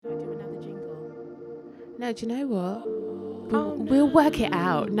No, do you know what? No. We'll work it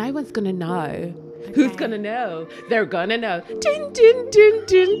out. No one's going to know. Okay. Who's going to know? They're going to know. Dun, dun, dun,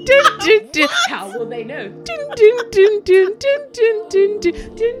 dun, dun, dun, dun. How will they know? Dun, dun, dun, dun, dun, dun, dun, dun,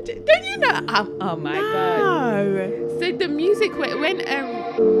 dun, dun. Don't you know? Oh my God. No. So the music when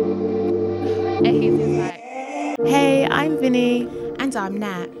Ace is like, hey, I'm Vinny. And I'm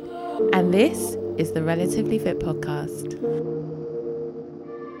Nat. And this is the Relatively Fit Podcast.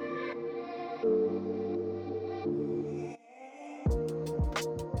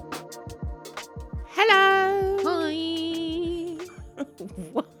 Hello. Hi.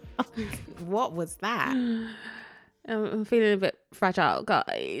 What was that? I'm feeling a bit fragile,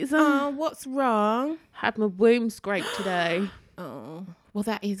 guys. What's wrong? Had my womb scraped today. Oh, well,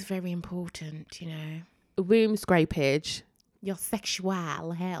 that is very important, you know. Womb scrapage. Your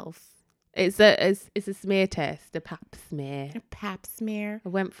sexual health. It's a smear test, a pap smear. A pap smear. I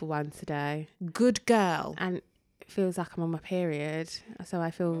went for one today. Good girl. And it feels like I'm on my period. So I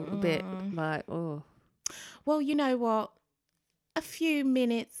feel a bit like, oh. Well, you know what? A few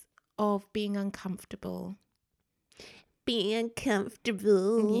minutes of being uncomfortable. Being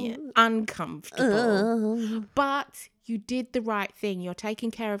uncomfortable. Yeah, uncomfortable. But you did the right thing. You're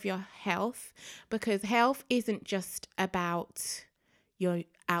taking care of your health, because health isn't just about your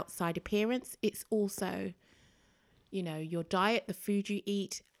outside appearance. It's also, you know, your diet, the food you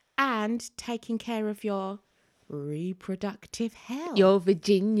eat, and taking care of your reproductive health. Your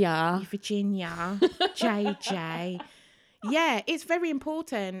Virginia. JJ. Yeah, it's very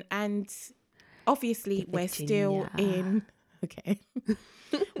important. And obviously we're still in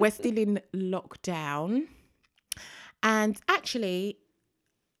we're still in lockdown. And actually,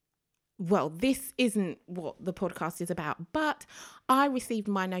 well, this isn't what the podcast is about, but I received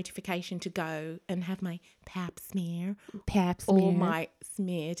my notification to go and have my pap smear or my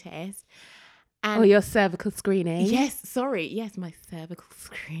smear test. And your cervical screening. Yes, my cervical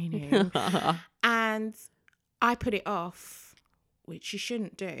screening. And I put it off, which you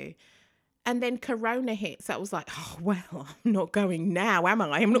shouldn't do. And then Corona hit. So I was like, oh, well, I'm not going now, am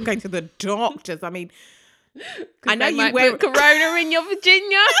I? I'm not going to the doctors. I mean, I know you wear put Corona in your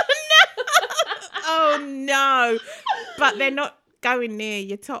Virginia. Oh, no. But they're not going near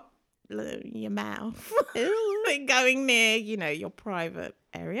your mouth. They're going near, you know, your private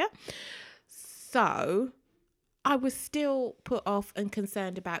area. So I was still put off and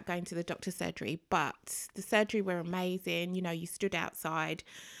concerned about going to the doctor's surgery, but the surgery were amazing. You know, you stood outside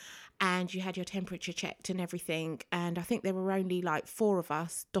and you had your temperature checked and everything. And I think there were only like 4 of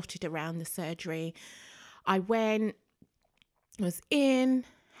us dotted around the surgery. I went, was in,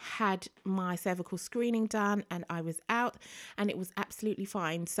 had my cervical screening done, and I was out, and it was absolutely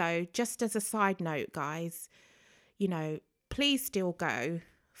fine. So just as a side note, guys, you know, please still go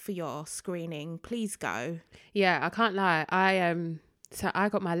for your screening. Please go. Yeah, I can't lie. So I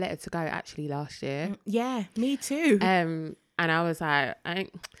got my letter to go actually last year. Yeah, me too. And I was like,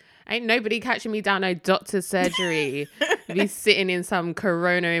 ain't nobody catching me down no doctor's surgery. Be sitting in some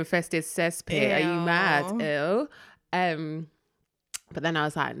corona infested cesspit. Are you mad? Ew. But then I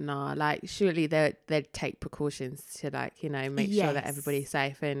was like, nah, like surely they'd take precautions to, like, you know, make sure that everybody's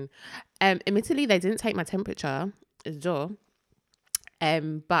safe. And admittedly, they didn't take my temperature at the door.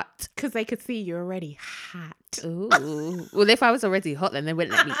 But because they could see you're already hot. Ooh. Well, if I was already hot, then they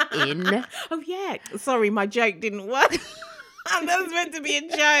wouldn't let me in. Oh yeah, sorry, my joke didn't work. That was meant to be a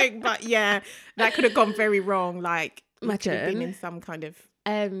joke, but yeah, that could have gone very wrong. Like, My could have been turn. in some kind of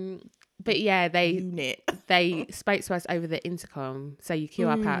But yeah, unit. They spoke to us over the intercom. So you queue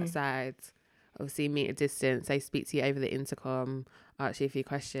up outside, obviously meet a distance. They speak to you over the intercom, ask you a few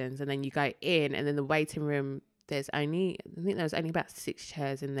questions, and then you go in. And then the waiting room, I think there was only about 6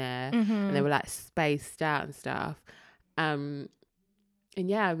 chairs in there, and they were like spaced out and stuff. And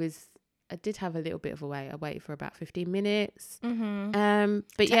yeah, I did have a little bit of a wait. I waited for about 15 minutes. But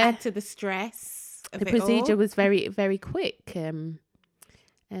to add to the stress of the procedure was very, very quick. And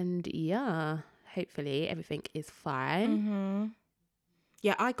yeah, hopefully everything is fine.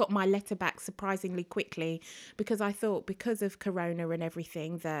 Yeah, I got my letter back surprisingly quickly, because I thought, because of Corona and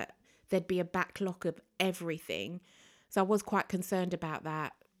everything, that there'd be a backlog of everything. So I was quite concerned about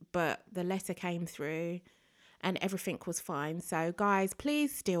that. But the letter came through and everything was fine. So guys,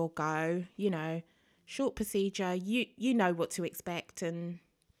 please still go. You know, short procedure. You know what to expect, and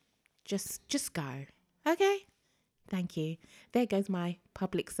just go. Okay? Thank you. There goes my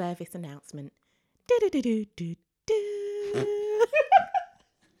public service announcement.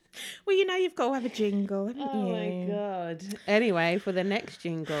 Well, you know you've got to have a jingle, haven't you? Oh my God. Anyway, for the next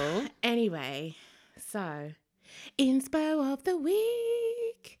jingle. Anyway, so, inspo of the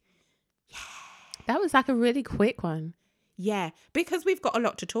week. That was like a really quick one. Yeah, because we've got a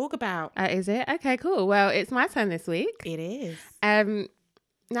lot to talk about. Is it? Okay, cool. Well, it's my turn this week. It is.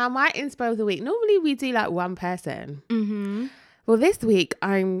 Now my inspo of the week. Normally we do like one person. Mm-hmm. Well, this week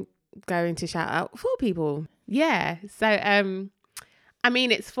I'm going to shout out 4 people. Yeah. So, I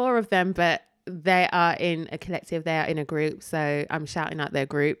mean, it's 4 of them, but they are in a collective. They are in a group. So I'm shouting out their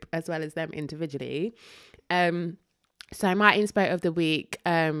group as well as them individually. So my inspo of the week,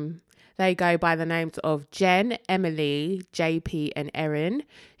 they go by the names of Jen, Emily, JP and Erin,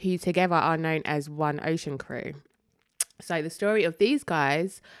 who together are known as One Ocean Crew. So the story of these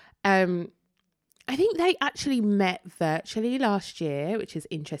guys, I think they actually met virtually last year, which is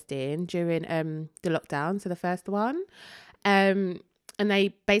interesting, during the lockdown, so the first one. And they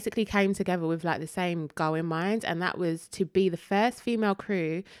basically came together with like the same goal in mind, and that was to be the first female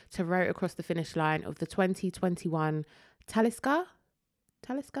crew to row across the finish line of the 2021 Talisker?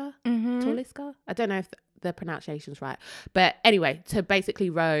 Talisker? I don't know if the pronunciation's right. But anyway, to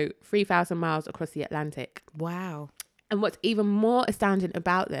basically row 3,000 miles across the Atlantic. Wow. And what's even more astounding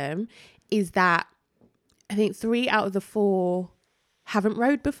about them is that I think 3 out of the 4 haven't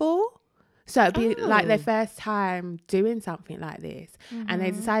rowed before. So it'd be like their first time doing something like this. Mm-hmm. And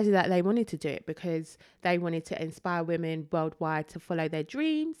they decided that they wanted to do it because they wanted to inspire women worldwide to follow their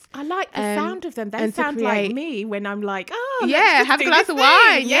dreams. I like the sound of them. They sound like me when I'm like, have a glass of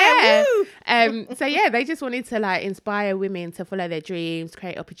wine. Yeah. So yeah, they just wanted to like inspire women to follow their dreams,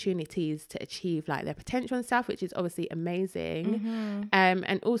 create opportunities to achieve like their potential and stuff, which is obviously amazing. Mm-hmm.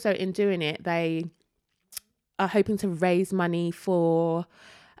 And also in doing it, they are hoping to raise money for,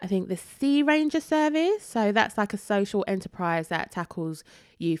 I think, the Sea Ranger service. So that's like a social enterprise that tackles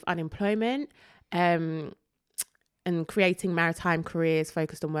youth unemployment and creating maritime careers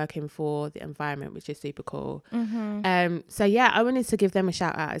focused on working for the environment, which is super cool. Mm-hmm. So yeah, I wanted to give them a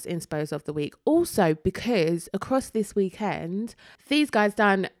shout out as inspos of the week. Also because across this weekend, these guys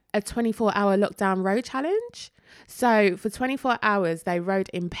done a 24-hour lockdown row challenge. So for 24 hours, they rowed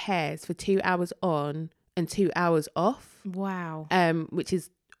in pairs for 2 hours on and 2 hours off. Wow. Which is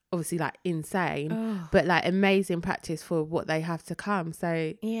obviously like insane, but like amazing practice for what they have to come.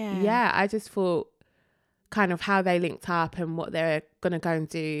 So yeah, I just thought kind of how they linked up and what they're gonna go and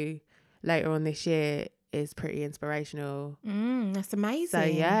do later on this year is pretty inspirational. That's amazing. So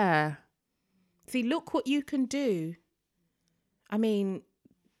yeah, see, look what you can do. I mean,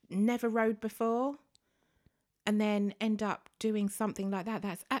 never rowed before and then end up doing something like that.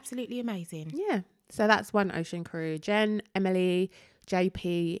 That's absolutely amazing. Yeah, so that's One Ocean Crew: Jen, Emily,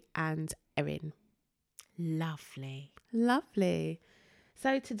 JP and Erin. Lovely.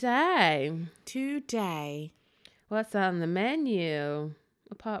 So today, what's on the menu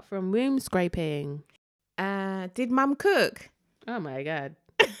apart from womb scraping? Did Mum cook? Oh my God.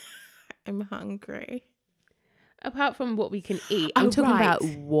 I'm hungry. Apart from what we can eat, I'm talking about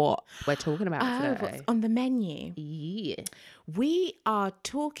what we're talking about today. What's on the menu? Yeah. We are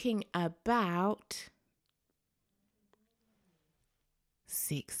talking about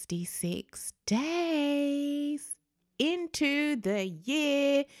 66 days into the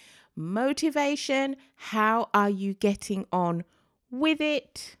year. Motivation. How are you getting on with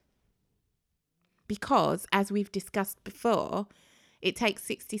it? Because, as we've discussed before, it takes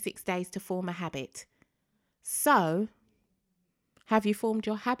 66 days to form a habit. So, have you formed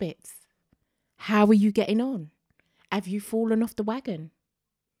your habits? How are you getting on? Have you fallen off the wagon?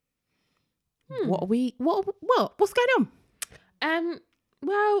 What's going on?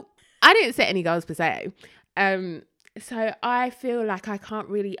 Well, I didn't set any goals per se. So I feel like I can't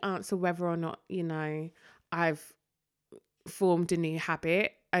really answer whether or not, I've formed a new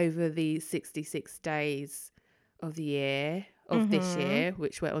habit over the 66 days of the year of this year,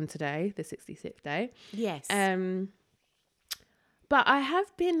 which we're on today, the 66th day. Yes. But I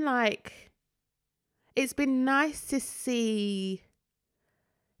have been like, it's been nice to see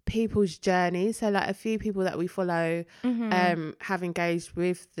people's journeys. So like a few people that we follow have engaged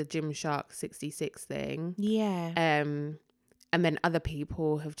with the Gymshark 66 thing. Yeah. And then other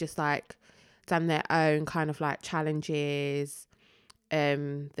people have just like done their own kind of like challenges,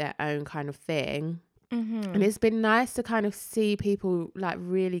 their own kind of thing. And it's been nice to kind of see people like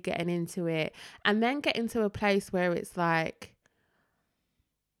really getting into it and then get into a place where it's like,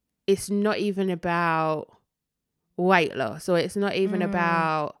 it's not even about weight loss, or it's not even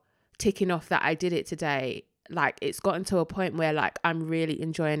about ticking off that I did it today. Like it's gotten to a point where like I'm really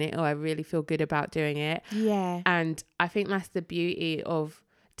enjoying it, or I really feel good about doing it. Yeah. And I think that's the beauty of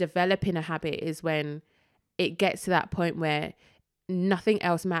developing a habit, is when it gets to that point where nothing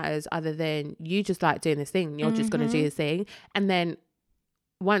else matters other than you just like doing this thing. You're just going to do this thing. And then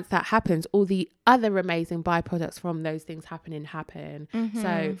once that happens, all the other amazing byproducts from those things happen.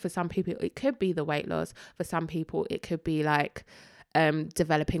 So for some people, it could be the weight loss. For some people, it could be like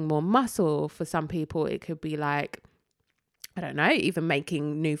developing more muscle. For some people, it could be like, I don't know, even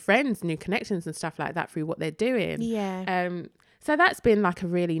making new friends, new connections and stuff like that through what they're doing. Yeah. So that's been like a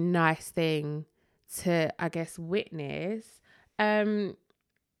really nice thing to, I guess, witness.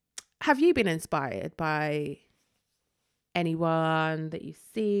 Have you been inspired by anyone that you've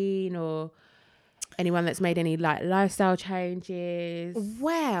seen, or anyone that's made any like lifestyle changes?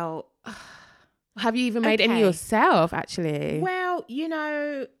 Well, have you even made any yourself, actually? Well,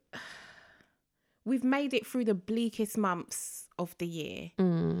 we've made it through the bleakest months of the year.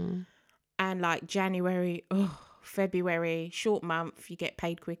 And like January, February, short month, you get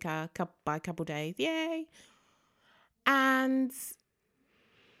paid quicker by a couple of days. Yay. And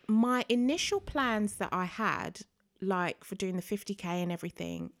my initial plans that I had, like for doing the 50k and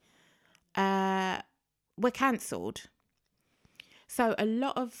everything, were cancelled. So a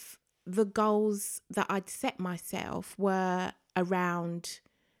lot of the goals that I'd set myself were around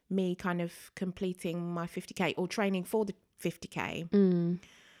me kind of completing my 50k or training for the 50k.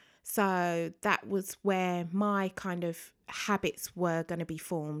 So that was where my kind of habits were going to be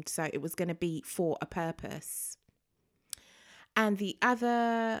formed. So it was going to be for a purpose. And the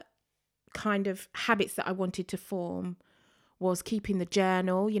other kind of habits that I wanted to form was keeping the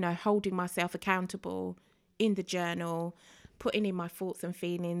journal, holding myself accountable in the journal, putting in my thoughts and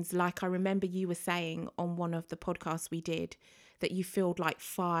feelings. Like I remember you were saying on one of the podcasts we did that you filled like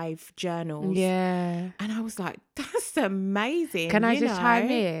 5 journals. Yeah. And I was like, that's amazing. Can I just chime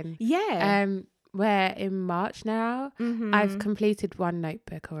in? Yeah. We're in March now. I've completed 1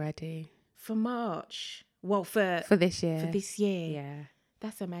 notebook already. For March? Well, for this year. For this year. Yeah.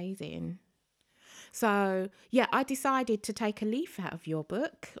 That's amazing. So, yeah, I decided to take a leaf out of your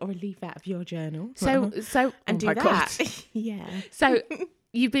book or a leaf out of your journal. So and do that. Yeah. So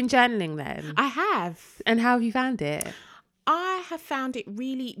you've been journaling then? I have. And how have you found it? I have found it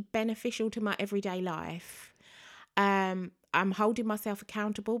really beneficial to my everyday life. I'm holding myself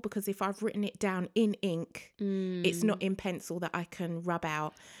accountable because if I've written it down in ink, it's not in pencil that I can rub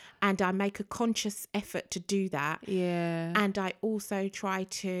out. And I make a conscious effort to do that. Yeah. And I also try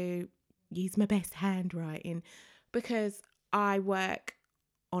to use my best handwriting because I work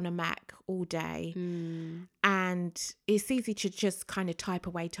on a Mac all day and it's easy to just kind of type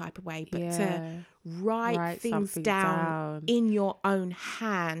away, but to write things down in your own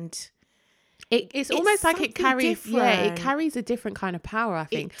hand, it's almost like it carries it carries a different kind of power, I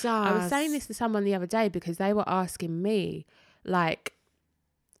think. It does. I was saying this to someone the other day because they were asking me, like,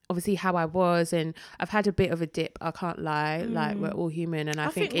 obviously how I was, and I've had a bit of a dip, I can't lie, like we're all human, and I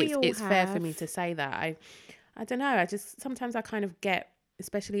think it's fair for me to say that. I don't know, I just sometimes I kind of get,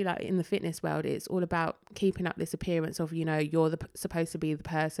 especially like in the fitness world, it's all about keeping up this appearance of, you're supposed to be the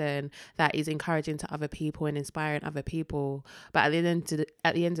person that is encouraging to other people and inspiring other people, but at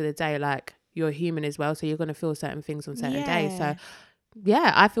the end of the day, like, you're human as well, so you're going to feel certain things on certain days. So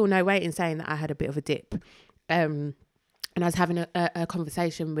yeah, I feel no weight in saying that I had a bit of a dip. And I was having a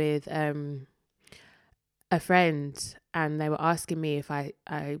conversation with a friend, and they were asking me if I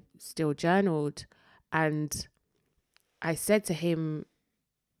still journaled. And I said to him,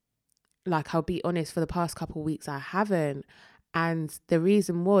 like, I'll be honest, for the past couple of weeks, I haven't. And the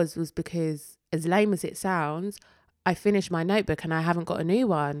reason was because, as lame as it sounds, I finished my notebook and I haven't got a new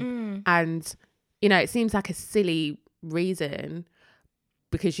one. And, it seems like a silly reason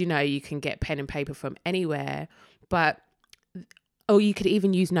because, you can get pen and paper from anywhere, or you could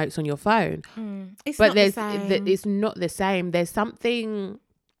even use notes on your phone. It's not the same. There's something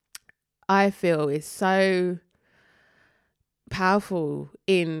I feel is so powerful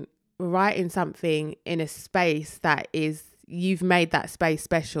in writing something in a space that is, you've made that space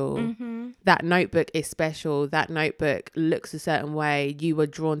special. That notebook is special. That notebook looks a certain way. You were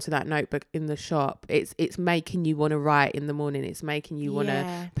drawn to that notebook in the shop. It's making you want to write in the morning. It's making you want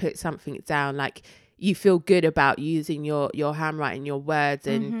to put something down. Like, you feel good about using your handwriting, your words,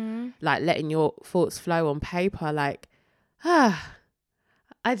 and like letting your thoughts flow on paper. Like,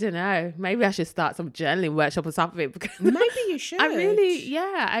 I don't know. Maybe I should start some journaling workshop or something. Because maybe you should. I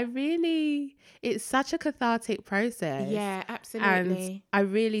really, it's such a cathartic process. Yeah, absolutely. And I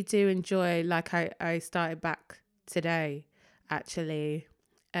really do enjoy, like, I started back today, actually.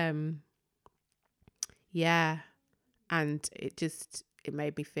 Yeah. And it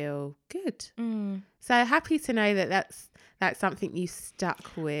made me feel good. So happy to know that that's something you stuck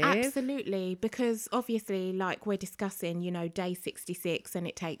with. Absolutely, because obviously, like we're discussing, day 66, and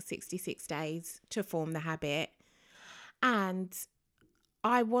it takes 66 days to form the habit. And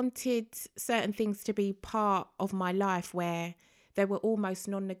I wanted certain things to be part of my life where they were almost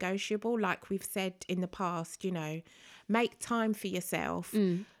non-negotiable. Like we've said in the past, you know, make time for yourself.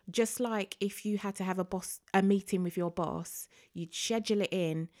 Just like if you had to have a meeting with your boss, you'd schedule it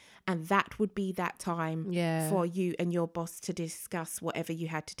in, and that would be that time for you and your boss to discuss whatever you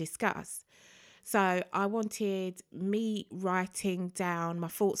had to discuss. So I wanted me writing down my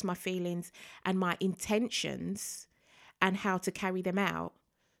thoughts, my feelings, and my intentions and how to carry them out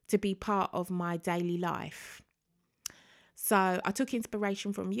to be part of my daily life. So I took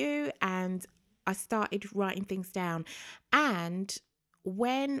inspiration from you and I started writing things down. And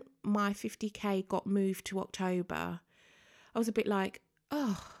when my 50K got moved to October, I was a bit like,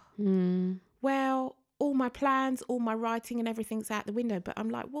 well, all my plans, all my writing and everything's out the window. But I'm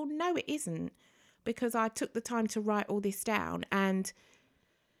like, well, no, it isn't, because I took the time to write all this down. And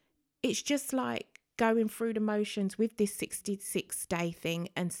it's just like going through the motions with this 66-day thing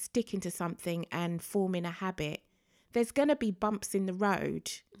and sticking to something and forming a habit. There's going to be bumps in the road.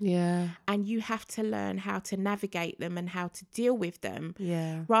 Yeah. And you have to learn how to navigate them and how to deal with them.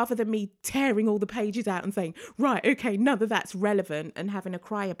 Yeah. Rather than me tearing all the pages out and saying, right, okay, none of that's relevant, and having a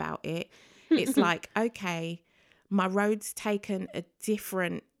cry about it. It's like, okay, my road's taken a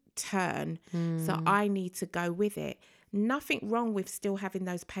different turn. So I need to go with it. Nothing wrong with still having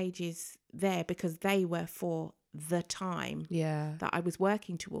those pages there, because they were for the time that I was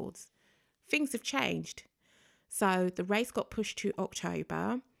working towards. Things have changed. So the race got pushed to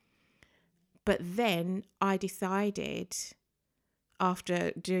October. But then I decided,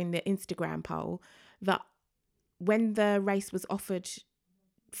 after doing the Instagram poll, that when the race was offered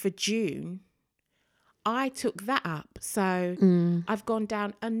for June, I took that up. So I've gone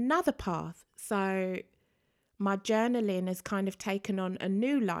down another path. So my journaling has kind of taken on a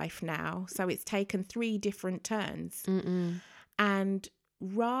new life now. So it's taken 3 different turns. And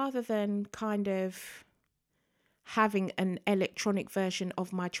rather than kind of having an electronic version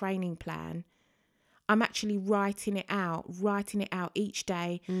of my training plan, I'm actually writing it out each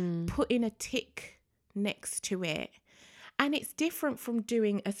day, putting a tick next to it. And it's different from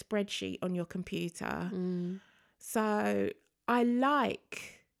doing a spreadsheet on your computer. So I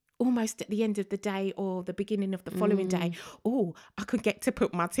like, almost at the end of the day or the beginning of the following day, I could get to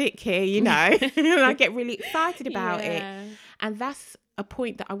put my tick here, you know, and I get really excited about it. And that's a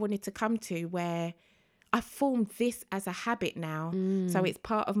point that I wanted to come to, where I formed this as a habit now. So it's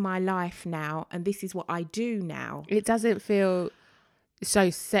part of my life now, and this is what I do now. It doesn't feel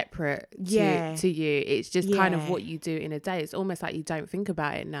so separate to you. It's just kind of what you do in a day. It's almost like you don't think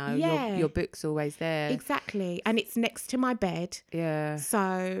about it now. Your book's always there. Exactly. And it's next to my bed. Yeah.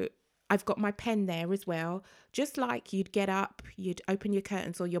 So I've got my pen there as well. Just like you'd get up, you'd open your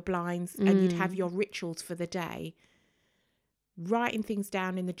curtains or your blinds, and you'd have your rituals for the day. Writing things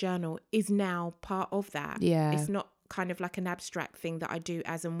down in the journal is now part of that. Yeah. It's not kind of like an abstract thing that I do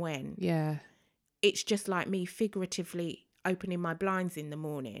as and when. Yeah. It's just like me figuratively opening my blinds in the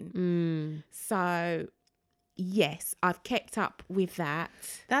morning. So yes, I've kept up with that.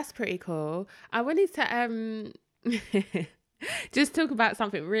 That's pretty cool. I wanted to just talk about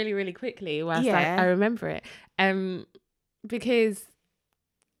something really, really quickly whilst I remember it. Because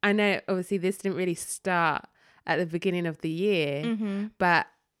I know obviously this didn't really start at the beginning of the year, but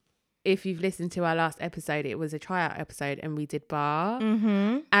if you've listened to our last episode, it was a tryout episode and we did bar.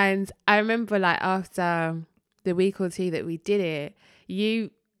 And I remember, like, after the week or 2 that we did it,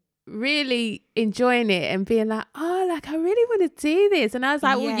 you really enjoying it and being like, oh, like, I really want to do this. And I was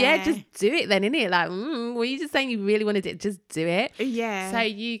like, well, yeah, just do it then, innit? Like, were you just saying you really wanted it? Just do it. Yeah. So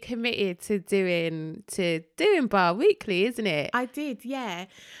you committed to doing bar weekly, isn't it? I did, yeah.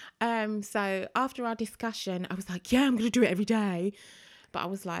 So after our discussion, I was like, yeah, I'm going to do it every day. But I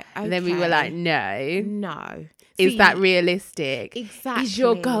was like, okay. And then we were like, no. Is that realistic? Exactly. Is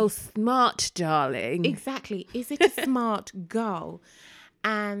your goal smart, darling? Exactly. Is it a smart goal?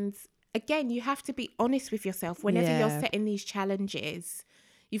 And again, you have to be honest with yourself. Whenever you're setting these challenges,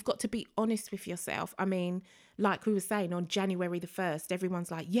 you've got to be honest with yourself. I mean, like we were saying, on January the 1st, everyone's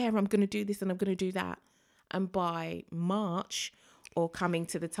like, yeah, I'm going to do this and I'm going to do that. And by March, or coming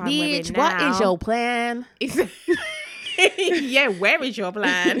to the time we're in now, what is your plan? Yeah, where is your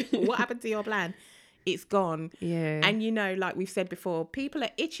plan? What happened to your plan? It's gone. Yeah. And you know, like we've said before, people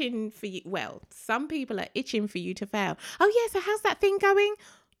are itching for you. Well, some people are itching for you to fail. Oh yeah, so how's that thing going?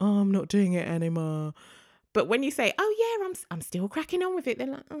 Oh, I'm not doing it anymore. But when you say, oh yeah, I'm still cracking on with it, they're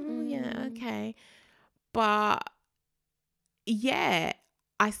like, oh yeah, okay. But yeah,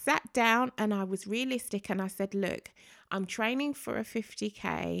 I sat down and I was realistic and I said, look, I'm training for a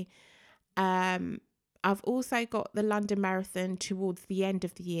 50K. I've also got the London Marathon towards the end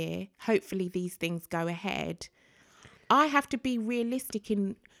of the year. Hopefully these things go ahead. I have to be realistic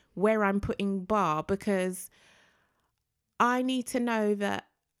in where I'm putting bar, because I need to know that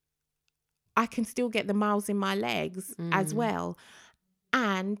I can still get the miles in my legs as well.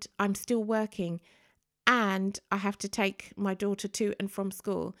 And I'm still working. And I have to take my daughter to and from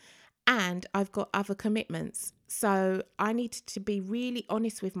school. And I've got other commitments. So I need to be really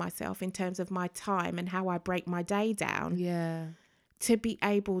honest with myself in terms of my time and how I break my day down. Yeah. To be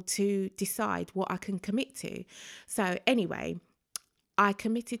able to decide what I can commit to. So anyway, I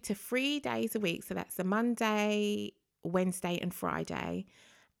committed to 3 days a week. So that's a Monday, Wednesday and Friday.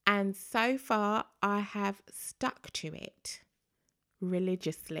 And so far I have stuck to it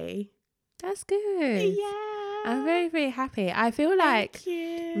religiously. That's good. Yeah. I'm very, very happy. I feel like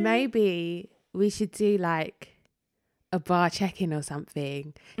maybe we should do like a bar check-in or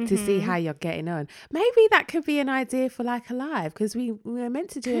something to see how you're getting on. Maybe that could be an idea for like a live, because we were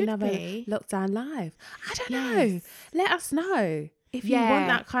meant to do another lockdown live. I don't know. Let us know if you want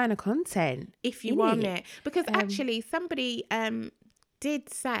that kind of content. If you want it. Because actually somebody did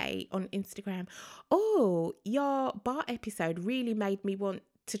say on Instagram, oh, your bar episode really made me want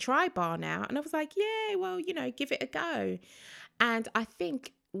to try bar now. And I was like, yeah, well, you know, give it a go. And I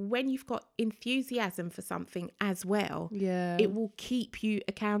think when you've got enthusiasm for something as well, it will keep you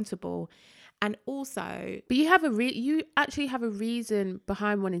accountable. And also, but you have you actually have a reason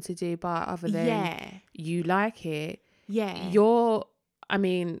behind wanting to do bar other than you like it. I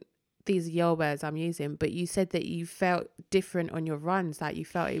mean, these are your words I'm using, but you said that you felt different on your runs, like you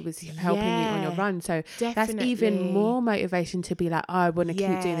felt it was helping you on your run. So that's even more motivation to be like, oh, I want to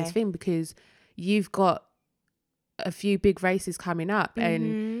keep doing this thing, because you've got a few big races coming up,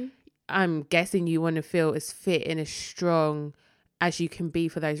 and I'm guessing you want to feel as fit and as strong as you can be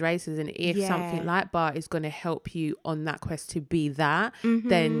for those races. And if something like bar is going to help you on that quest to be that,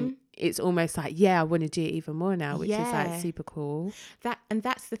 then it's almost like, I want to do it even more now, which is like super cool.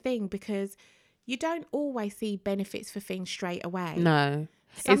 That's the thing, because you don't always see benefits for things straight away. No.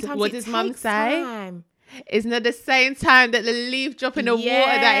 Sometimes what does mum say? Time. It's not the same time that the leaf drop in the water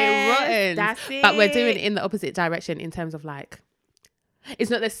that it rottens. That's it. But we're doing it in the opposite direction in terms of like, it's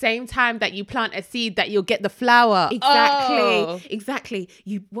not the same time that you plant a seed that you'll get the flower. Exactly.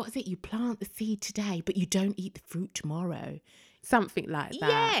 You plant the seed today, but you don't eat the fruit tomorrow. Something like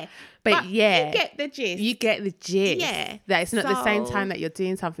that. Yeah. But you get the gist. You get the gist. Yeah. That it's not the same time that you're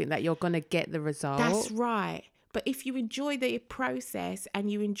doing something that you're going to get the result. That's right. But if you enjoy the process and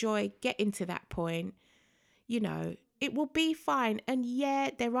you enjoy getting to that point, you know, it will be fine. And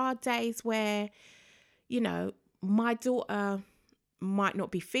there are days where, you know, my daughter might not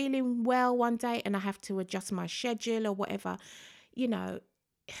be feeling well one day and I have to adjust my schedule or whatever. You know,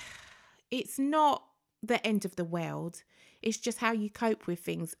 it's not the end of the world. It's just how you cope with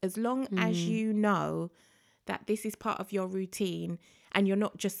things. As long as you know that this is part of your routine and you're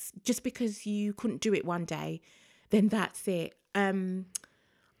not just because you couldn't do it one day, then that's it.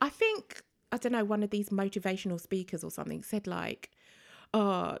 I think, I don't know, one of these motivational speakers or something said like,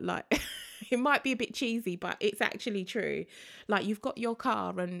 it might be a bit cheesy, but it's actually true. Like, you've got your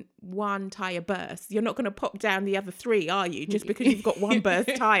car and one tire bursts. You're not going to pop down the other 3, are you? Just because you've got one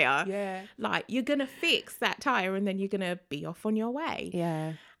burst tire. Yeah. Like, you're going to fix that tire and then you're going to be off on your way.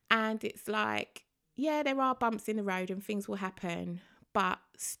 Yeah. And it's like, there are bumps in the road and things will happen, but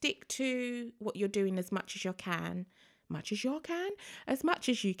stick to what you're doing as much as you can,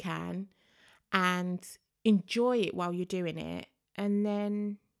 and enjoy it while you're doing it. And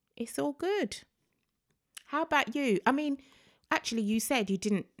then it's all good. How about you? I mean, actually, you said you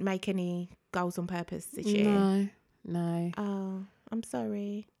didn't make any goals on purpose this year. No. Oh, I'm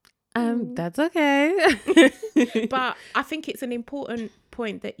sorry. That's okay. But I think it's an important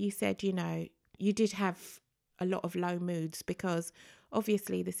point that you said, you know, you did have a lot of low moods, because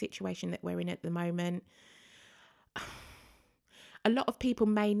obviously the situation that we're in at the moment, a lot of people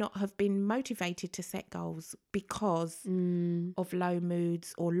may not have been motivated to set goals because of low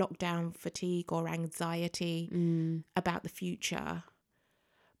moods or lockdown fatigue or anxiety about the future.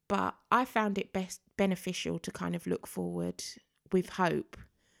 But I found it beneficial to kind of look forward with hope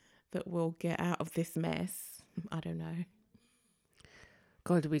that we'll get out of this mess. I don't know.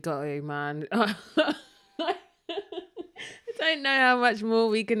 God, we got to, man. I don't know how much more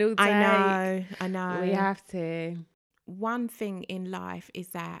we can all take. I know. We have to. One thing in life is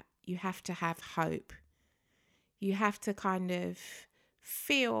that you have to have hope. You have to kind of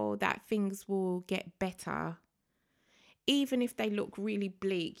feel that things will get better. Even if they look really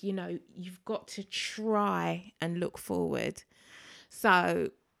bleak, you know, you've got to try and look forward.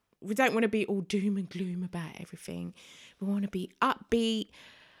 So We don't want to be all doom and gloom about everything. We want to be upbeat.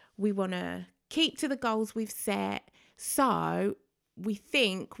 We want to keep to the goals we've set. So we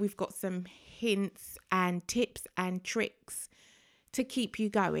think we've got some hints and tips and tricks to keep you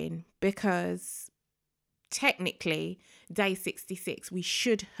going, because technically day 66 we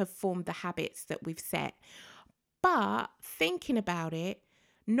should have formed the habits that we've set. But thinking about it,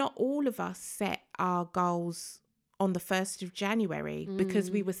 not all of us set our goals on the 1st of January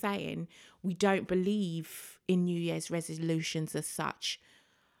because we were saying we don't believe in New Year's resolutions as such,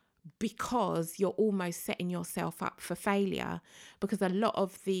 because you're almost setting yourself up for failure, because a lot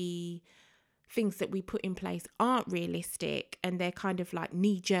of the things that we put in place aren't realistic and they're kind of like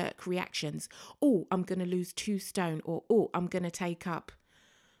knee-jerk reactions. Oh, I'm going to lose 2 stone, or oh, I'm going to take up,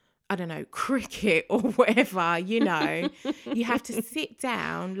 I don't know, cricket or whatever, you know. You have to sit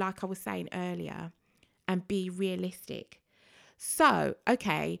down, like I was saying earlier, and be realistic. So,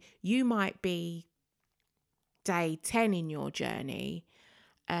 okay, you might be day 10 in your journey,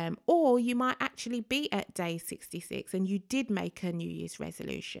 or you might actually be at day 66 and you did make a New Year's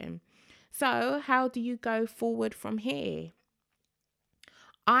resolution. So how do you go forward from here?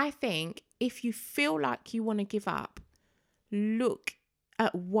 I think if you feel like you want to give up, look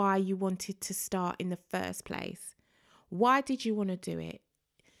at why you wanted to start in the first place. Why did you want to do it?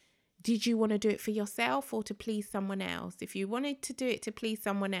 Did you want to do it for yourself or to please someone else? If you wanted to do it to please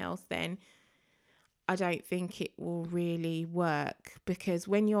someone else, then I don't think it will really work, because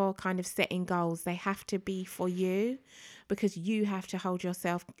when you're kind of setting goals, they have to be for you, because you have to hold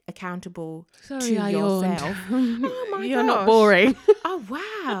yourself accountable to yourself. Oh my You're gosh. not boring. Oh,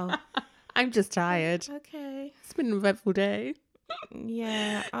 wow. I'm just tired. Okay. It's been an eventful day.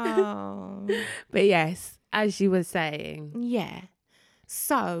 Yeah. Oh. But yes, as you were saying. Yeah.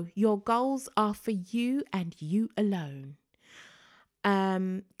 So your goals are for you and you alone.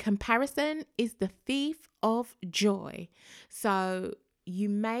 Comparison is the thief of joy. So you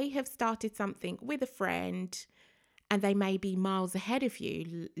may have started something with a friend and they may be miles ahead of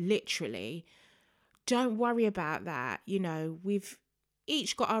you, literally. Don't worry about that. You know, we've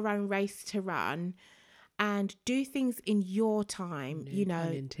each got our own race to run, and do things in your time, No you know.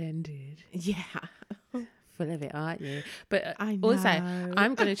 pun intended. Yeah. Full of it, aren't you? But I know. also,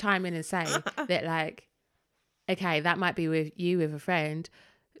 I'm going to chime in and say that, like, okay, that might be with a friend.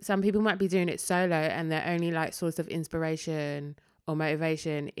 Some people might be doing it solo and their only like source of inspiration or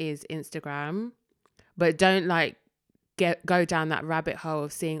motivation is Instagram. But don't like go down that rabbit hole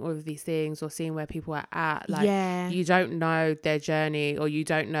of seeing all of these things or seeing where people are at. Like, yeah. you don't know their journey, or you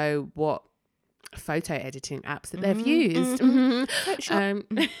don't know what photo editing apps that they've used.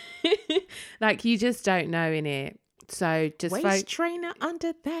 Like, you just don't know in it. So just waist trainer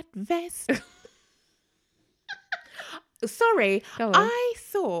under that vest. Sorry, I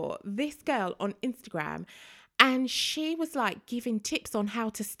saw this girl on Instagram and she was like giving tips on how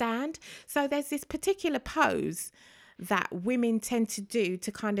to stand. So there's this particular pose that women tend to do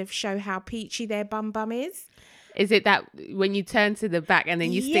to kind of show how peachy their bum is. Is it that when you turn to the back and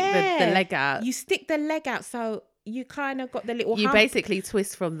then you stick the leg out? You stick the leg out, so you kind of got the little You hump. basically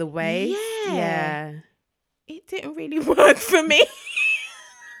twist from the waist. Yeah. It didn't really work for me.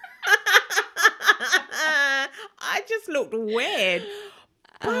 I just looked weird.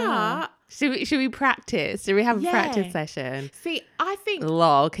 But should we practice? Do we have a practice session? See, I think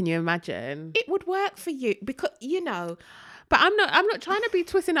lol, can you imagine? It would work for you because, you know, but I'm not trying to be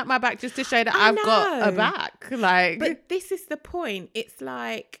twisting up my back just to show that I've got a back. Like, but this is the point. It's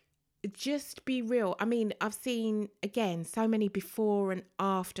like, just be real. I mean, I've seen, again, so many before and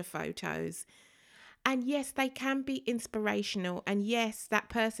after photos. And yes, they can be inspirational. And yes, that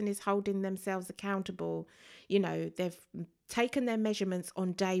person is holding themselves accountable. You know, they've taken their measurements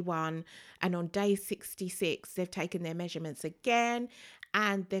on day 1, and on day 66, they've taken their measurements again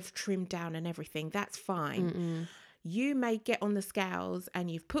and they've trimmed down and everything. That's fine. Mm-mm. You may get on the scales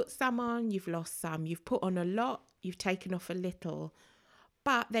and you've put some on, you've lost some, you've put on a lot, you've taken off a little.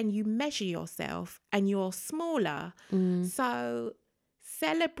 But then you measure yourself and you're smaller. So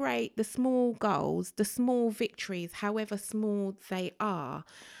celebrate the small goals, the small victories, however small they are,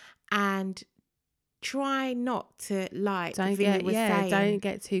 and try not to, like don't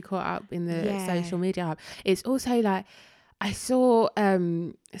get too caught up in the social media hub. It's also like, I saw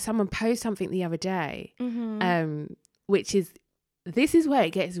someone post something the other day, which is, this is where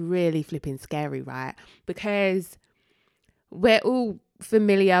it gets really flipping scary, right? Because we're all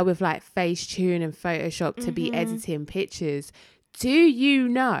familiar with like Facetune and Photoshop to be editing pictures. Do you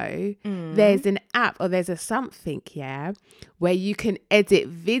know there's an app or there's a something, where you can edit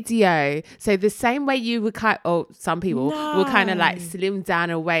video? So the same way you would some people will kind of like slim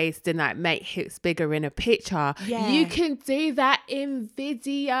down a waist and like make hips bigger in a picture. Yeah. You can do that in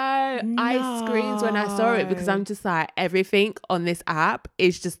video. I screamed when I saw it because I'm just like, everything on this app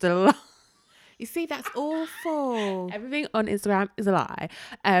is just a lie. You see, that's awful. Everything on Instagram is a lie.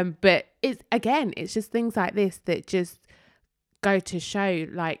 But it's just things like this that just go to show,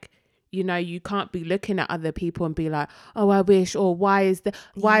 like, you know, you can't be looking at other people and be like, oh, I wish, or why did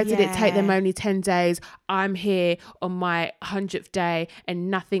it take them only 10 days? I'm here on my 100th day and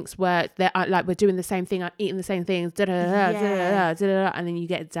nothing's worked. They're like, we're doing the same thing, I'm eating the same things, and then you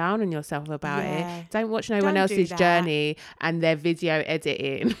get down on yourself about it. Don't watch no one else's journey and their video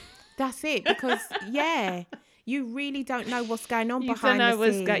editing. That's it, because you really don't know what's going on behind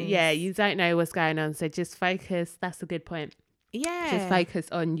the scenes. You don't know what's going on. So just focus. That's a good point. Yeah. Just focus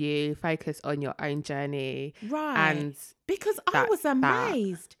on you. Focus on your own journey. Right. And because I was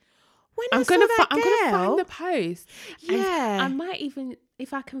amazed when I'm gonna find the post. Yeah. And I might even,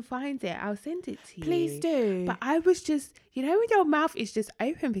 if I can find it, I'll send it to you. Please do. But I was just, you know, when your mouth is just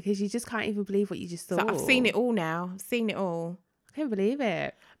open because you just can't even believe what you just saw. So I've seen it all now. I've seen it all. I can't believe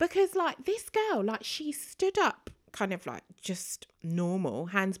it. Because like this girl, like she stood up kind of like just normal,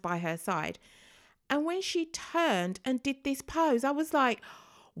 hands by her side. And when she turned and did this pose, I was like,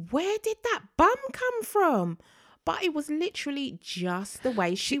 where did that bum come from? But it was literally just the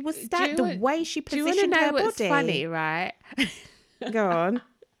way she was the way she positioned her body. Do you want to know what's funny, right? Go on.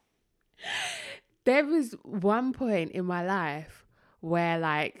 There was one point in my life where,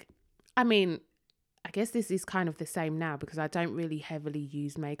 like, I mean, I guess this is kind of the same now because I don't really heavily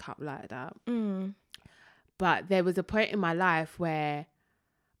use makeup like that. But there was a point in my life where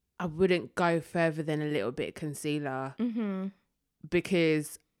I wouldn't go further than a little bit of concealer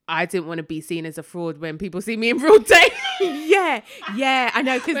because I didn't want to be seen as a fraud when people see me in real day. Yeah, I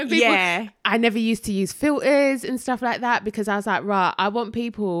know. Because I never used to use filters and stuff like that because I was like, right, I want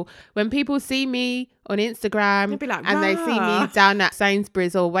people, when people see me on Instagram be like, and they see me down at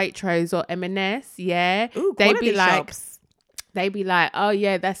Sainsbury's or Waitrose or M&S, they'd be like, shops. They'd be like, oh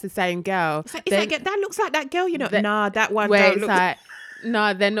yeah, that's the same girl. It's like, that looks like that girl, you know. That one don't look like.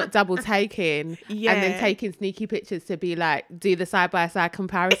 No, they're not double taking and then taking sneaky pictures to be like, do the side-by-side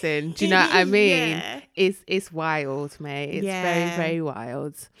comparison. Do you know what I mean? It's wild, mate. It's very, very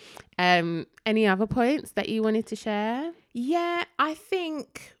wild. Any other points that you wanted to share? Yeah, I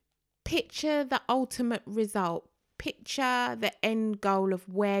think picture the ultimate result. Picture the end goal of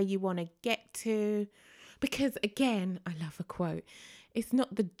where you want to get to. Because again, I love a quote. It's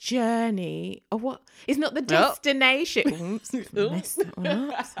not the journey or what? It's not the destination. Messed that one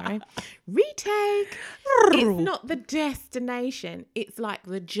up. Sorry. Retake. It's not the destination. It's like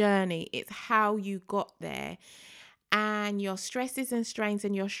the journey. It's how you got there. And your stresses and strains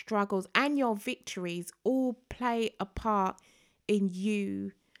and your struggles and your victories all play a part in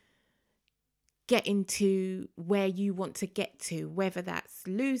you getting to where you want to get to, whether that's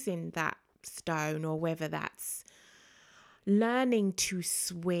losing that stone or whether that's learning to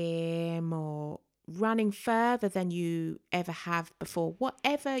swim or running further than you ever have before.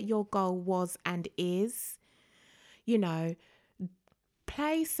 Whatever your goal was and is, you know,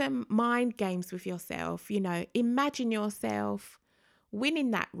 play some mind games with yourself. You know, imagine yourself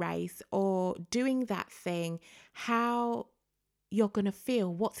winning that race or doing that thing, how you're going to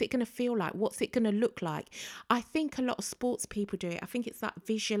feel. What's it going to feel like? What's it going to look like? I think a lot of sports people do it. I think it's like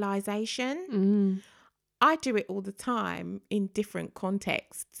visualization. I do it all the time in different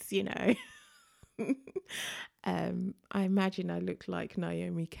contexts, you know. I imagine I look like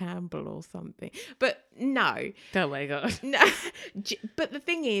Naomi Campbell or something. But no. Oh my God. No. But the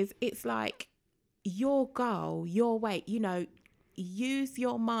thing is, it's like your goal, your weight, you know, use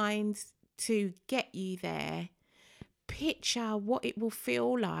your mind to get you there. Picture what it will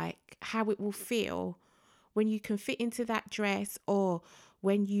feel like, how it will feel when you can fit into that dress or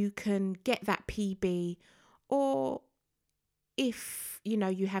when you can get that PB, or if, you know,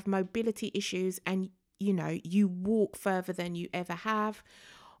 you have mobility issues and, you know, you walk further than you ever have,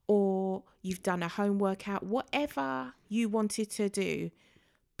 or you've done a home workout, whatever you wanted to do,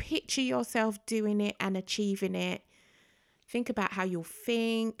 picture yourself doing it and achieving it. Think about how you'll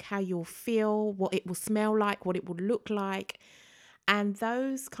think, how you'll feel, what it will smell like, what it will look like. And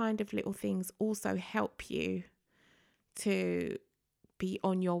those kind of little things also help you to be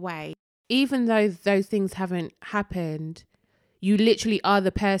on your way. Even though those things haven't happened, you literally are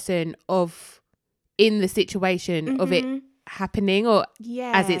the person in the situation of it happening or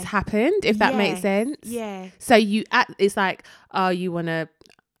as it's happened, if that makes sense. Yeah. So it's like, oh, you want to,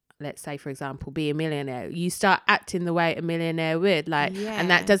 let's say, for example, be a millionaire. You start acting the way a millionaire would, like, and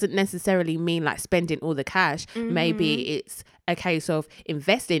that doesn't necessarily mean like spending all the cash. Maybe it's a case of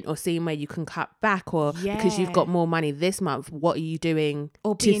investing or seeing where you can cut back, or because you've got more money this month, what are you doing?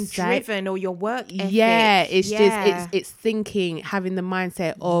 Or being driven, or your work ethic. Yeah, just it's thinking, having the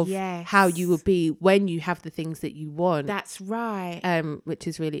mindset of how you will be when you have the things that you want. That's right. Which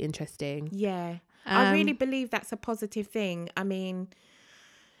is really interesting. Yeah. I really believe that's a positive thing. I mean,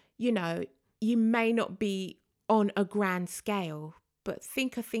 you know, you may not be on a grand scale, but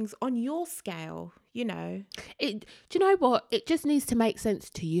think of things on your scale, you know. Do you know what? It just needs to make sense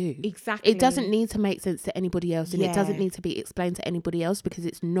to you. Exactly. It doesn't need to make sense to anybody else, and it doesn't need to be explained to anybody else, because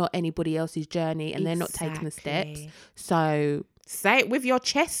it's not anybody else's journey and they're not taking the steps. So say it with your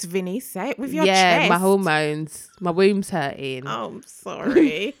chest, Vinny. Say it with your chest. Yeah, my hormones. My womb's hurting. Oh, I'm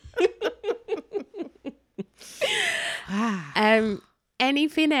sorry.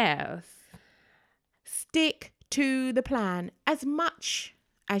 Anything else? Stick to the plan as much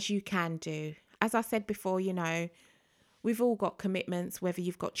as you can do. As I said before, you know, we've all got commitments, whether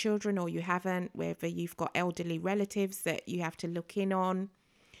you've got children or you haven't, whether you've got elderly relatives that you have to look in on,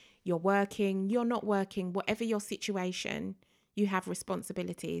 you're working, you're not working, whatever your situation, you have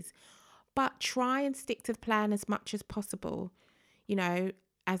responsibilities. But try and stick to the plan as much as possible. You know,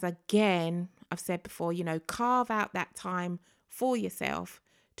 as again, I've said before, you know, carve out that time for yourself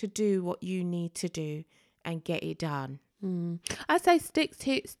to do what you need to do and get it done. I say stick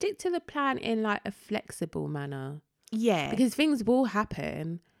to the plan in like a flexible manner. Yeah. Because things will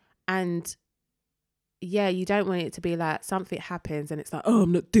happen, and you don't want it to be like something happens and it's like, oh,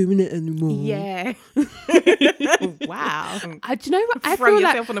 I'm not doing it anymore. Yeah. Wow. Do you know what? Throw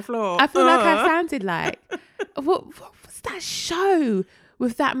yourself on the floor. I feel like I sounded like, what was that show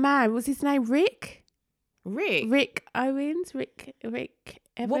with that man? Was his name Rick Owens? Rick Evans?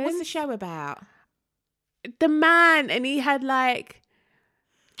 What was the show about? The man, and he had like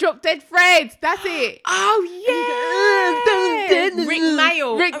Drop Dead Fred. That's it. Oh yeah. Rick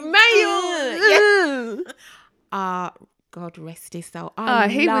Mail. Yeah. God rest his soul.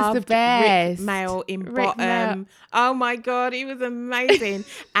 He was the best. Rick Mail in Bottom. Oh my God, he was amazing.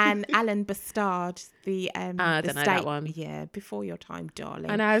 And Alan Bastard, I don't know that one. Yeah, Before Your Time,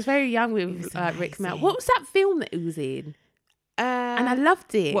 darling. And I was very young with Rick Mail. What was that film that he was in? And I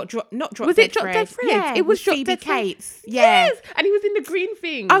loved it. What? Not Drop was Dead it Drop Fred? Dead Fred? Yeah, it was Drop Phoebe Dead Cates. Fred. Yes, and he was in the green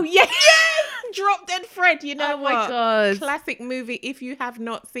thing. Oh yeah, Drop Dead Fred. You know what? Oh my God, classic movie. If you have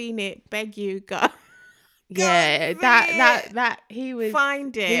not seen it, beg you, go. Yeah, that he was.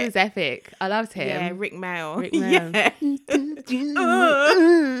 Find it. He was epic. I loved him. Yeah, Rick Mail. Yeah.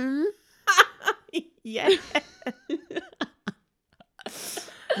 Yeah.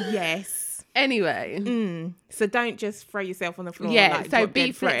 Yes. Anyway. So don't just throw yourself on the floor. Yeah. Like so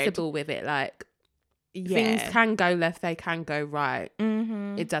be flexible with it. Like things can go left, they can go right.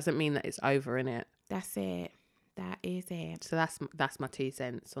 Mm-hmm. It doesn't mean that it's over, innit? That's it. That is it. So that's my 2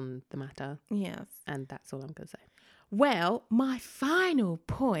 cents on the matter. Yes. And that's all I'm going to say. Well, my final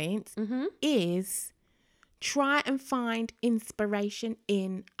point is try and find inspiration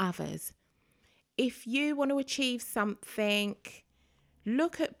in others. If you want to achieve something,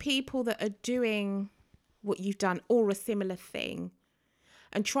 look at people that are doing what you've done or a similar thing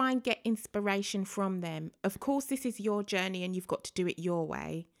and try and get inspiration from them. Of course, this is your journey and you've got to do it your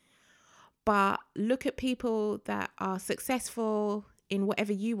way. But look at people that are successful in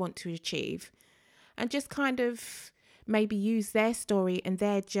whatever you want to achieve and just kind of maybe use their story and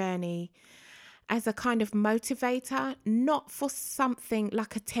their journey as a kind of motivator, not for something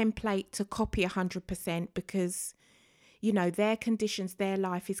like a template to copy 100%, because, you know, their conditions, their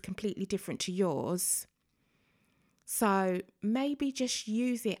life is completely different to yours. So maybe just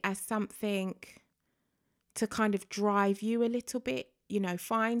use it as something to kind of drive you a little bit. You know,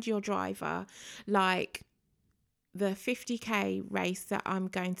 find your driver. Like the 50k race that I'm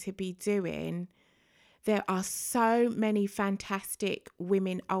going to be doing, there are so many fantastic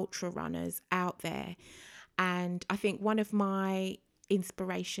women ultra runners out there. And I think one of my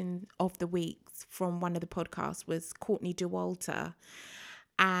inspiration of the week from one of the podcasts was Courtney Dauwalter.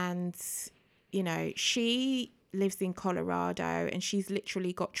 And, you know, she lives in Colorado and she's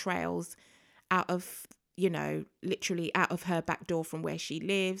literally got trails out of, you know, literally out of her back door from where she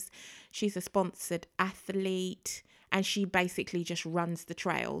lives. She's a sponsored athlete and she basically just runs the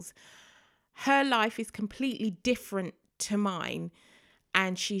trails. Her life is completely different to mine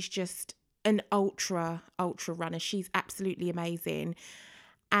and she's just an ultra runner. She's absolutely amazing.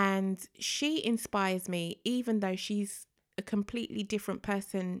 And she inspires me, even though she's a completely different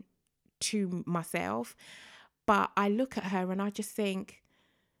person to myself. But I look at her and I just think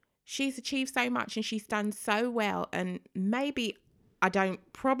she's achieved so much and she's done so well. And maybe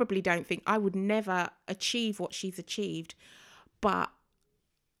probably don't think I would never achieve what she's achieved, but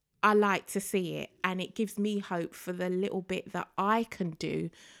I like to see it, and it gives me hope for the little bit that I can do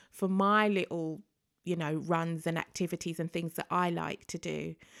for my little, runs and activities and things that I like to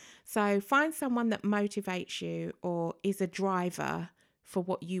do. So find someone that motivates you or is a driver for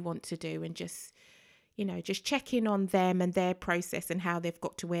what you want to do, and just check in on them and their process and how they've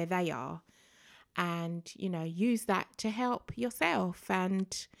got to where they are. And, use that to help yourself.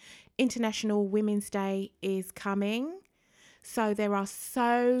 And International Women's Day is coming. So there are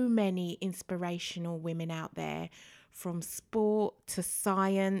so many inspirational women out there, from sport to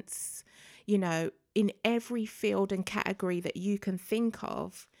science, in every field and category that you can think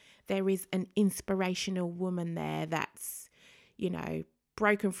of. There is an inspirational woman there that's,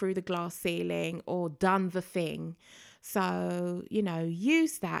 broken through the glass ceiling or done the thing. So,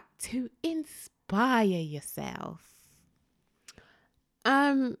 use that to inspire yourself.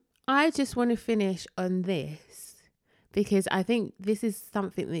 I just want to finish on this, because I think this is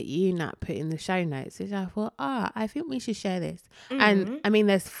something that you, Nat, put in the show notes, which I thought, I think we should share this. Mm-hmm. And I mean,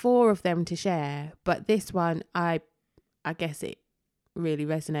 there's 4 of them to share, but this one, I guess it really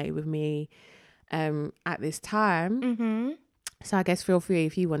resonated with me at this time. Mm-hmm. So I guess feel free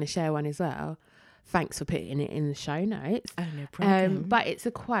if you want to share one as well. Thanks for putting it in the show notes. Oh, no problem. But it's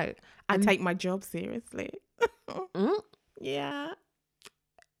a quote. I take my job seriously. Yeah.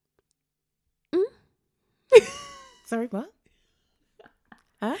 Sorry, what?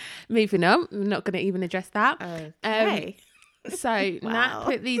 Huh? Moving on. I'm not going to even address that. Okay. So wow. Nat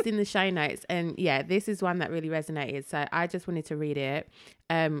put these in the show notes, and yeah, this is one that really resonated. So I just wanted to read it.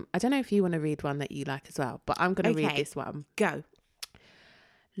 I don't know if you want to read one that you like as well, but I'm going to read this one. Go.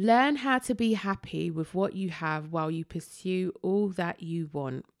 Learn how to be happy with what you have while you pursue all that you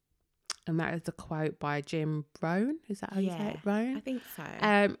want. And that is a quote by Jim Rohn. Is that how you say it? Rohn? I think so.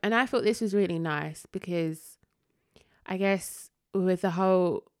 And I thought this was really nice, because I guess with the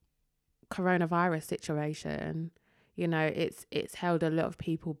whole coronavirus situation, it's held a lot of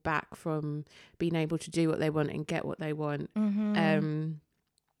people back from being able to do what they want and get what they want. Mm-hmm.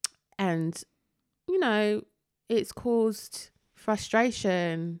 And, it's caused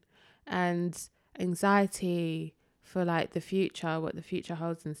frustration and anxiety for like the future, what the future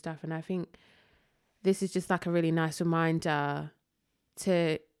holds and stuff. And I think this is just like a really nice reminder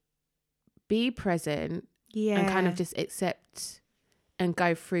to be present and kind of just accept and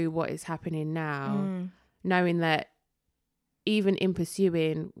go through what is happening now, knowing that even in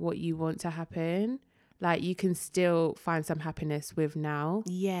pursuing what you want to happen, like you can still find some happiness with now.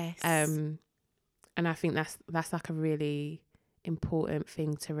 Yes. And I think that's like a really important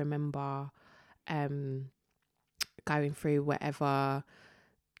thing to remember, going through whatever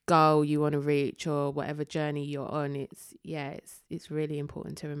goal you want to reach or whatever journey you're on. It's really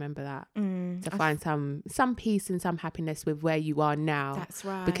important to remember that, to find some peace and some happiness with where you are now. That's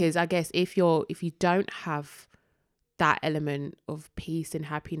right. Because I guess if you don't have that element of peace and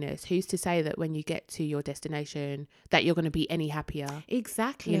happiness, who's to say that when you get to your destination that you're going to be any happier?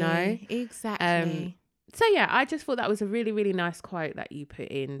 Exactly. Exactly. So yeah, I just thought that was a really, really nice quote that you put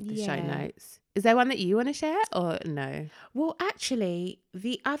in the show notes. Is there one that you want to share or no? Well, actually,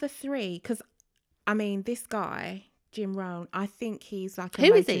 the other 3, because I mean, this guy, Jim Rohn, I think he's like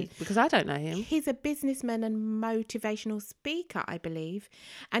Who is he? Because I don't know him. He's a businessman and motivational speaker, I believe.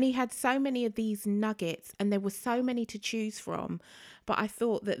 And he had so many of these nuggets, and there were so many to choose from. But I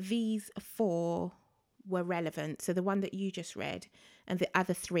thought that these 4 were relevant. So the one that you just read and the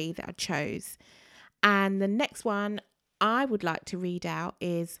other 3 that I chose. And the next one I would like to read out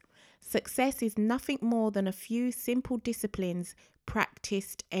is, success is nothing more than a few simple disciplines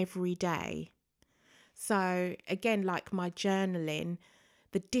practiced every day. So again, like my journaling,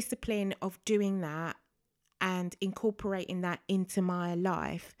 the discipline of doing that and incorporating that into my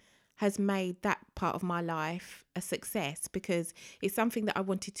life has made that part of my life a success, because it's something that I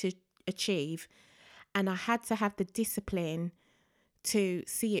wanted to achieve, and I had to have the discipline to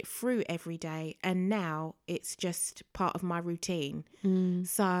see it through every day. And now it's just part of my routine.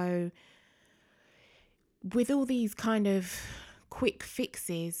 So with all these kind of quick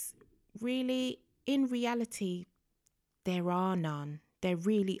fixes, really, in reality, there are none. There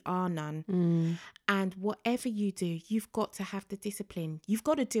really are none. And whatever you do, you've got to have the discipline. You've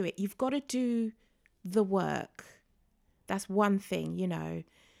got to do it. You've got to do the work. That's one thing,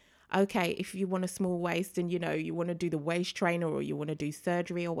 Okay, if you want a small waist and, you want to do the waist trainer or you want to do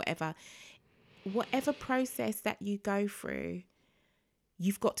surgery or whatever, whatever process that you go through,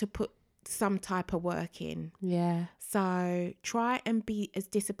 you've got to put some type of work in. Yeah. So try and be as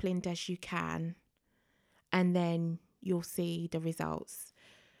disciplined as you can, and then you'll see the results.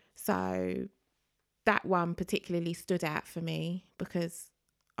 So that one particularly stood out for me because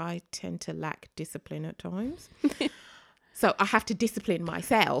I tend to lack discipline at times. So I have to discipline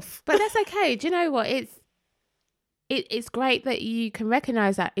myself. But that's okay. Do you know what? It's great that you can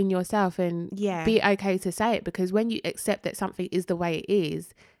recognize that in yourself and be okay to say it, because when you accept that something is the way it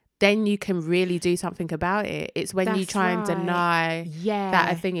is, then you can really do something about it. It's when you try and deny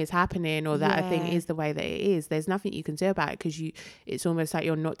that a thing is happening or that a thing is the way that it is. There's nothing you can do about it, because it's almost like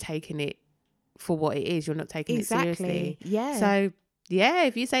you're not taking it for what it is. You're not taking it seriously. Yeah. So yeah,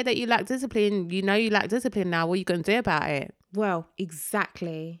 if you say that you lack discipline, you know you lack discipline now. What are you going to do about it? Well,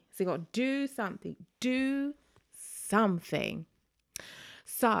 exactly. So you got to do something. Do something.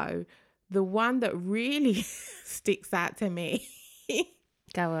 So the one that really sticks out to me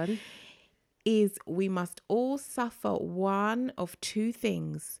Go on. is we must all suffer one of two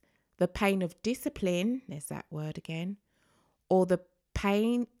things: the pain of discipline, there's that word again, or the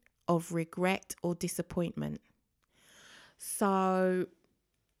pain of regret or disappointment. So,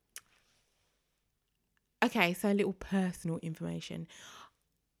 okay, so a little personal information.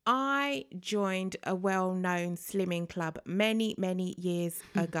 I joined a well-known slimming club many, many years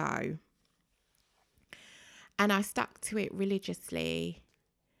ago. And I stuck to it religiously.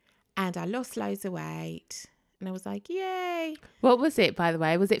 And I lost loads of weight. And I was like, yay. What was it, by the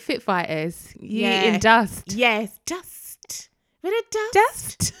way? Was it Fit Fighters? You in dust? Yes, dust. Bit of dust.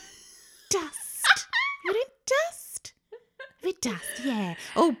 Dust? Dust. Bit of dust. Bit of dust, yeah.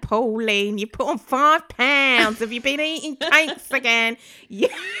 Oh, Pauline, you put on 5 pounds. Have you been eating cakes again? Yeah.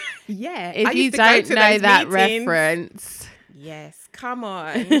 Yeah. If you don't know that reference. Yes, come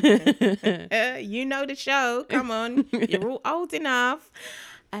on. You know the show. Come on. You're all old enough.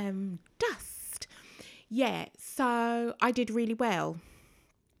 Dust. Yeah, so I did really well.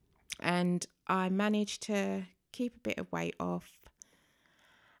 And I managed to keep a bit of weight off.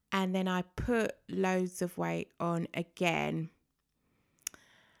 And then I put loads of weight on again.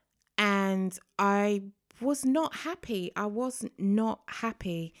 And I was not happy. I was not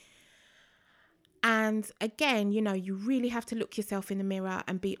happy. And again, you know, you really have to look yourself in the mirror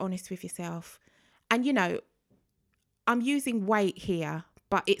and be honest with yourself. And, you know, I'm using weight here,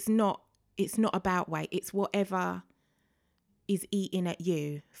 but it's not about weight. It's whatever is eating at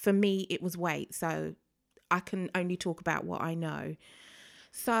you. For me, it was weight. So I can only talk about what I know.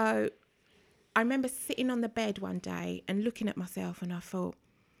 So I remember sitting on the bed one day and looking at myself, and I thought,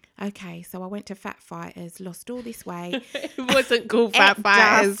 okay, so I went to Fat Fighters, lost all this weight. It wasn't called Fat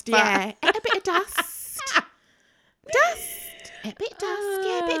Fighters. Dust, yeah. Ate a bit of dust. Dust. A bit of dust.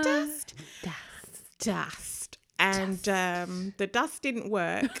 Yeah, a bit of dust. Dust. And the dust didn't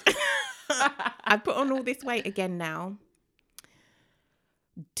work. I put on all this weight again now.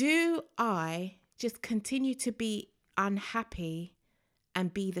 Do I just continue to be unhappy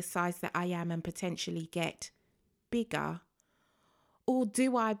and be the size that I am and potentially get bigger? Or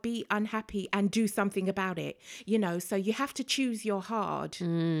do I be unhappy and do something about it? You know, so you have to choose your hard.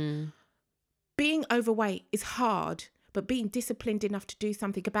 Being overweight is hard, but being disciplined enough to do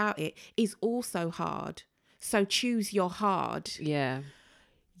something about it is also hard. So choose your hard. Yeah.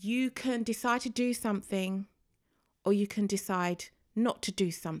 You can decide to do something, or you can decide not to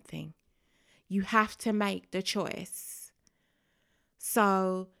do something. You have to make the choice.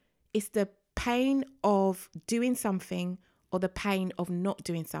 So it's the pain of doing something or the pain of not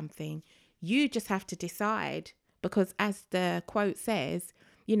doing something. You just have to decide, because as the quote says,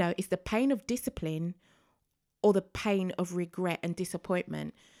 you know, it's the pain of discipline or the pain of regret and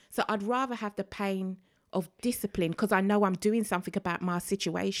disappointment. So I'd rather have the pain of discipline because I know I'm doing something about my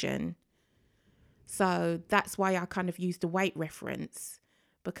situation. So that's why I kind of use the weight reference,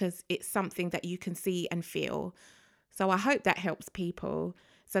 because it's something that you can see and feel. So I hope that helps people.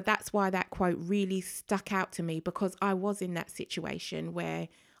 So that's why that quote really stuck out to me, because I was in that situation where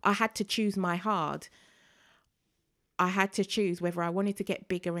I had to choose my hard. I had to choose whether I wanted to get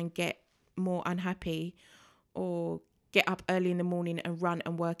bigger and get more unhappy, or get up early in the morning and run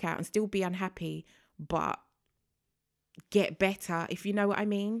and work out and still be unhappy, but get better, if you know what I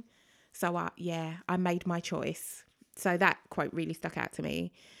mean. So I made my choice. So that quote really stuck out to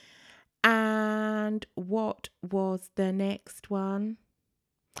me. And what was the next one?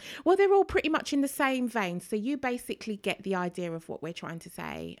 Well, they're all pretty much in the same vein. So you basically get the idea of what we're trying to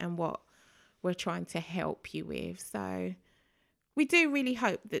say and what we're trying to help you with. So we do really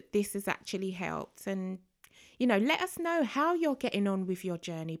hope that this has actually helped. And, let us know how you're getting on with your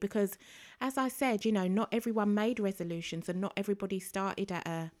journey, because as I said, not everyone made resolutions and not everybody started at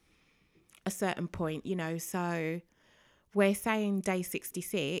a certain point, so we're saying day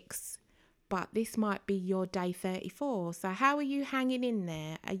 66, but this might be your day 34. So how are you hanging in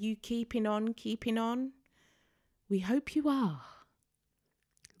there? Are you keeping on? We hope you are.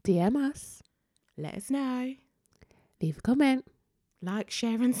 DM us. Let us know. Leave a comment. Like,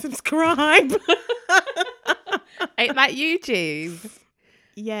 share and subscribe. Ain't like YouTube.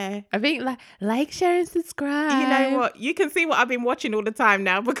 Yeah. I think like, share and subscribe. You know what? You can see what I've been watching all the time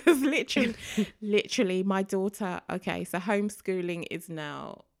now, because literally my daughter, okay, so homeschooling is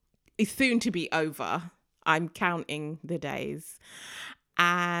soon to be over. I'm counting the days.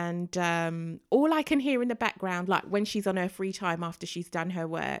 And all I can hear in the background, like when she's on her free time after she's done her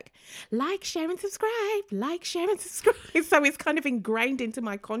work, like, share and subscribe, like, share and subscribe. So it's kind of ingrained into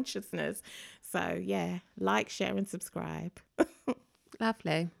my consciousness. So yeah, like, share and subscribe.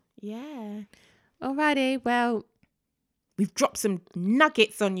 Lovely. Yeah. Alrighty, well, we've dropped some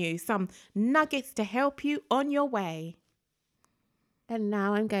nuggets on you, some nuggets to help you on your way. And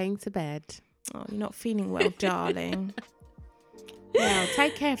now I'm going to bed. Oh, you're not feeling well, darling. Well,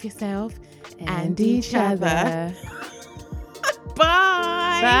 take care of yourself and each other.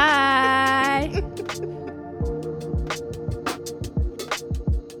 Bye. Bye.